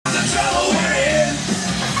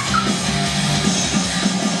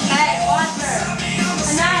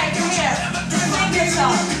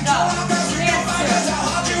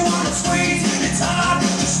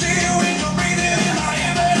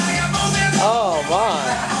my.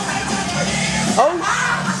 Oh.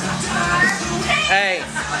 Hey.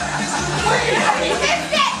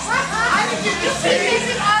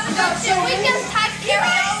 We just typed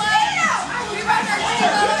Cariola. We wrote our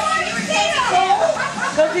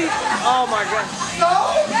Cause he, oh my God.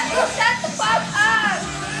 Shut the fuck up.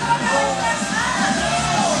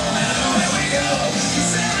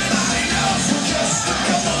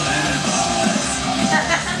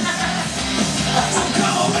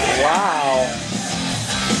 Wow.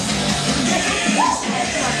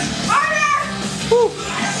 Whew.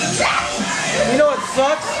 You know what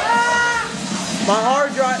sucks? My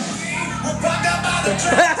hard drive. This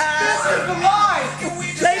is the line!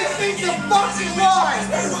 They think the fucking line!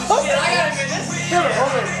 Hold it. This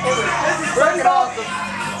is freaking awesome.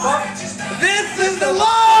 This is the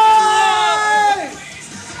line!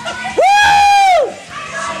 Woo!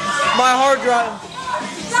 My hard drive.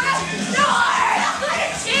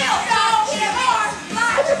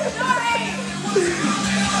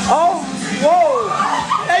 Oh, whoa!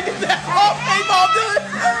 Hey, did that? Oh, hey, Bob, do it!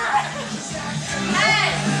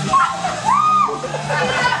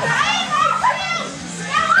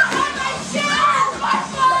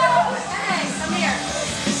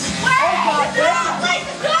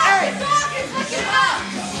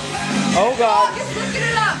 Oh God! He's looking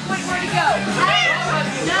it up. Wait, where'd he go?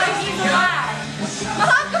 No, he's alive.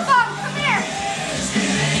 Mahakabam, come here.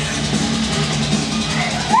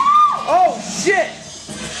 Oh shit!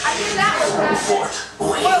 I did that one.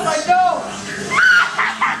 Oh my God!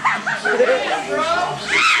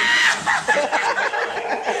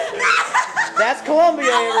 That's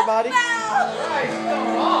Columbia, everybody.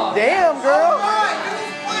 Damn, girl.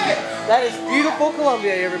 That is beautiful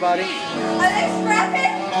Columbia, everybody. Are they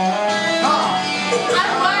scrapping? I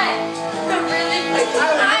won. Really?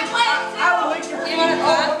 I won. I will link your You want to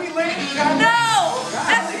let me link you. No!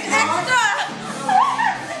 That's extra!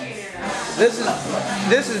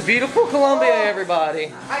 This is beautiful Columbia,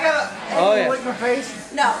 everybody. I gotta Oh yeah. lick my face.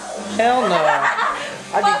 No. Hell no.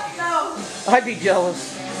 Fuck no. I'd be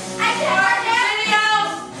jealous. I did our video.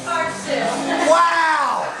 Part 2.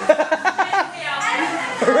 Wow!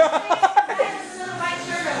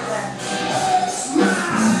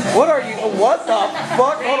 What are you? What the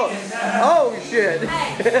fuck? Hold on. Oh shit.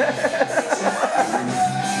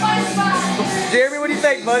 Jeremy, what do you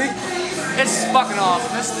think, buddy? It's fucking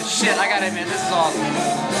awesome. This is the shit. I gotta admit, this is awesome.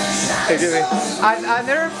 Hey, Jeremy. I've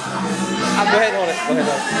never Go ahead, hold it. Go ahead,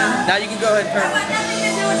 hold it. Now you can go ahead and turn.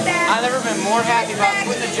 I've never been more happy about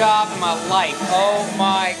quitting a job in my life. Oh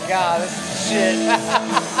my God, this is shit.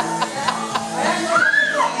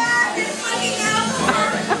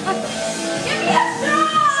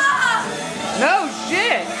 No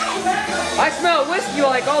shit. I smell whiskey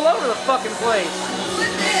like all over the fucking place.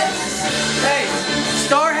 Hey,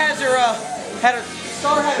 Star has her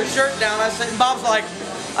Star had her shirt down. I said, Bob's like,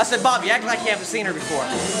 Bob, you act like you haven't seen her before.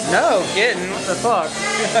 No kidding. What the fuck?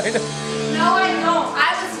 No, I don't.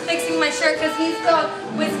 I was fixing my shirt because he spilled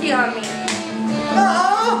whiskey on me.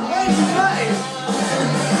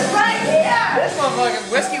 Right here. This motherfucking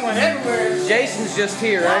whiskey went everywhere. Jason's just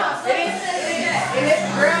here, right?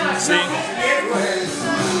 See?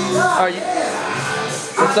 Are you?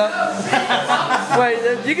 What's up? Wait,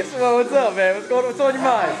 you can. Well, what's up, man? What's going on? What's on your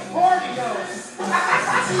mind?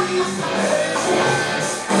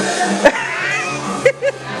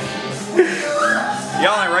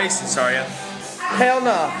 Y'all ain't racist, are ya? Hell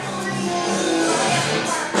no.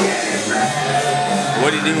 What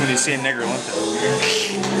do you do when you see a nigger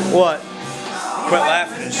limping? What? Quit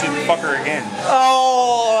laughing and shoot fuck her again.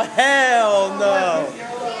 Oh hell no!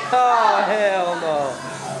 Oh hell no!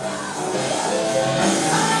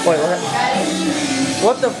 Wait, what?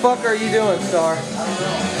 What the fuck are you doing, Star?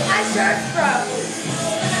 My shirt's broke.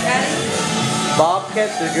 Ready? Bob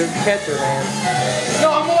Ket's a good catcher, man. No,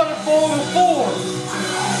 I'm on the 4-4.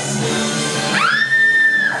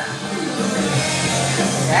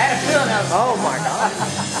 Oh my God!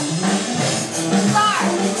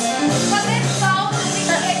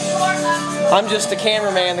 I'm just a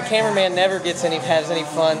cameraman. The cameraman never has any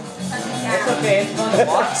fun. It's okay, it's fun to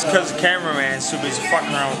watch. It's because the cameraman's too busy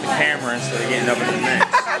fucking around with the camera instead of getting up in the mix.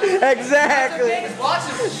 Exactly.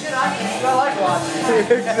 Watching the shit I like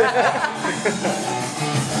watching.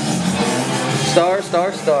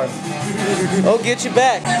 Star. Oh, get you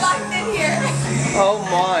back. They're locked in here. Oh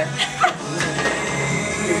my.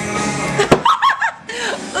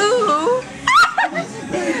 Ooh.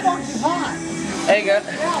 Hey, guys.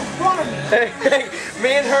 Hey, me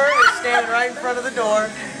and her are standing right in front of the door.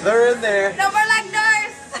 They're in there. No, we're like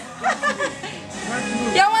nurse.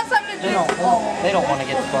 Y'all want something to drink? They don't want to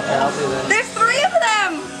get the fuck out, do they? There's 3 of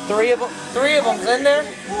them. Three of them's in there. 4,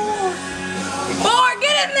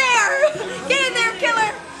 get in there! Get in there,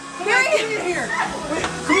 killer! Get in here!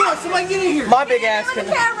 Come on, somebody get in here. My big ass On the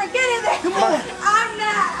can. camera, get in there! Come on. I'm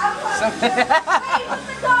not. Hey, put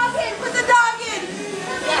the dog in! Put the dog in!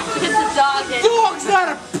 Yeah, put the dog in. Dog's not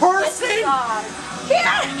a person. Dog. Here!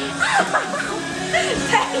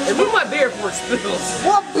 Hey, move my beer before it spills.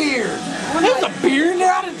 What beer? There's a beer in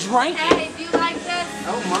there I done drank. Hey, do you like this?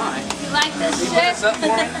 Oh my. You like this shit?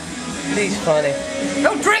 He's funny.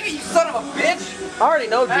 Don't drink it, you son of a bitch. I already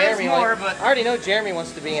know That is Jeremy. more, Like, but- I already know Jeremy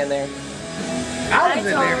wants to be in there. I was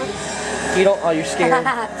in there. You don't. Oh, you're scared.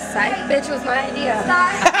 Psych, bitch was my idea.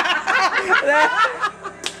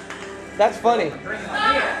 That's funny.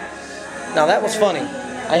 Now that was funny.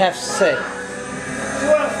 I have to say.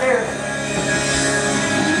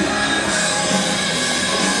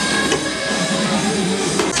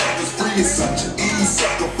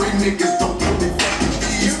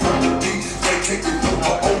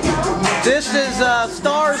 This is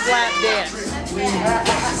Star's lap dance.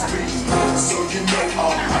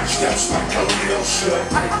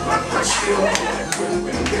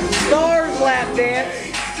 Star's lap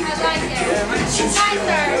dance. I like it.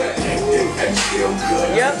 Nicer.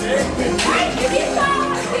 Yep.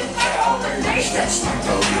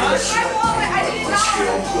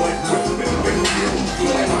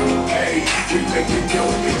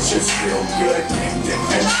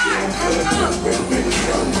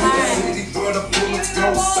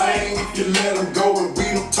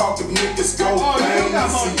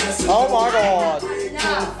 Oh my God.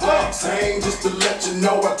 Just to let you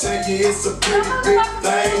know, I tell you it's a pretty big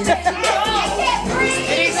thing.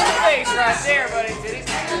 Titties in the face right there, buddy. Titties.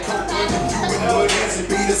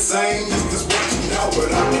 Be the same, just as what you know,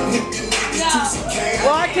 but I can hit you niggas to some can.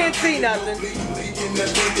 Well, I can't see nothing.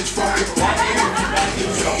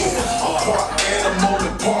 Part animal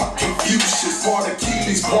and part Confucius, part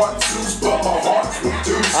Achilles, part Zeus, but my heart's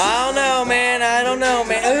reduced. I don't know, man. I don't know,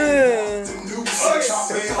 man. Ugh.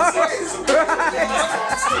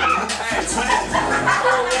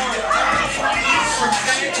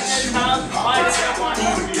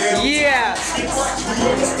 Yeah.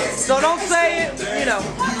 So don't say it, you know,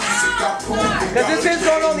 because this is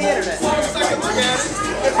going on the internet.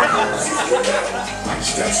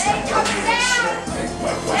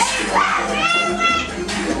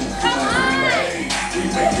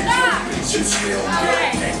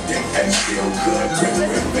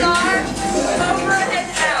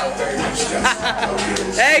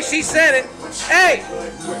 Hey, she said it. Hey,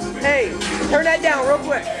 hey, turn that down real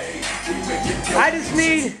quick. I just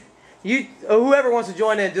need you, whoever wants to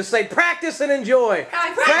join in, just say practice and enjoy.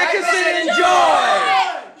 Practice and enjoy.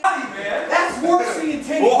 That's worse than you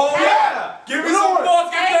take. Whoa, yeah! Give me some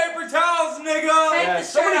fucking paper towels, nigga! Take the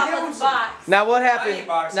shirt off of the box. Now what happened?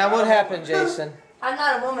 Now what happened, Jason? I'm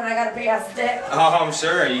not a woman, I got a big ass dick. Oh, I'm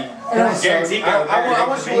sure. You guarantee I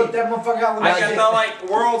want you to lift that motherfucker out with I my got dick. the like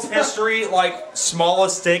world's history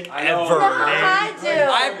smallest dick ever. No, I do.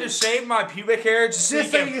 I have to shave my pubic hair just so you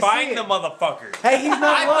Just so can you can find see the it. motherfucker. Hey, he's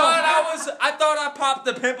not alone. I thought I popped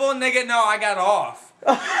the pimple and nigga, no, I got off.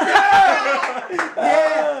 Yeah.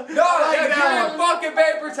 No, give me a fucking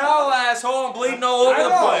paper towel, asshole. I'm bleeding all over the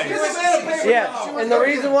place. Yeah, and the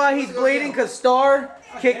reason why he's bleeding because Star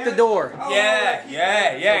kicked the door. Yeah.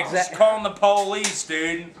 Just calling the police,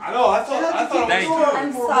 dude. I know. I thought Thank you.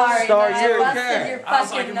 I'm sorry, Star, man. you're I busted okay. your I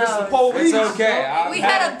was like, fucking if it's the nose. police, it's okay. We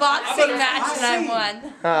had a boxing match and I won.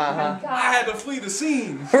 Uh-huh. I had to flee the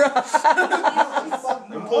scene. the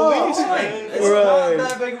police. It's not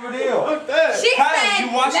that big of a deal. She Hey, said,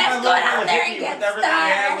 you watched let's my go little down there hit and me get with everything I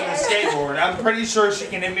had with a started. skateboard. I'm pretty sure she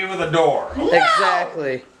can hit me with a door.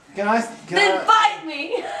 Exactly. Can I? Then fight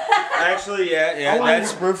me. Actually, yeah,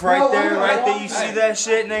 that's proof right there, right there. You see that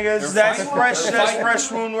shit, niggas? That's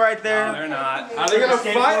fresh wound right there. They're not. Are they gonna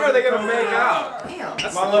fight or are they gonna make out?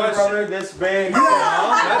 My little brother this big.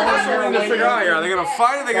 That's what we're gonna figure out here. Are they gonna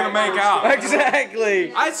fight or are they gonna make out?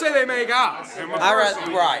 Exactly. I'd say they make out.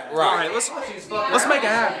 Right. Alright, let's make it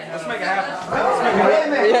happen. Let's make it happen.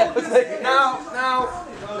 Yeah. Now,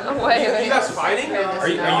 Wait. you guys fighting? Are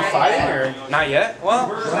you fighting or not yet? Well,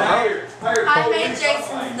 I made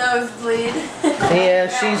Jason's nose bleed. Yeah,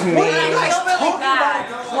 she's mean. I feel really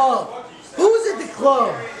bad. Club. Who's at the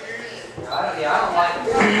club?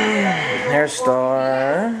 There's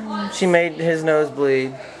Star. She made his nose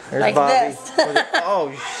bleed. There's Like Bobby. this.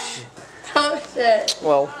 Oh shit. Oh shit.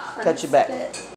 Well, cut you back. Spit.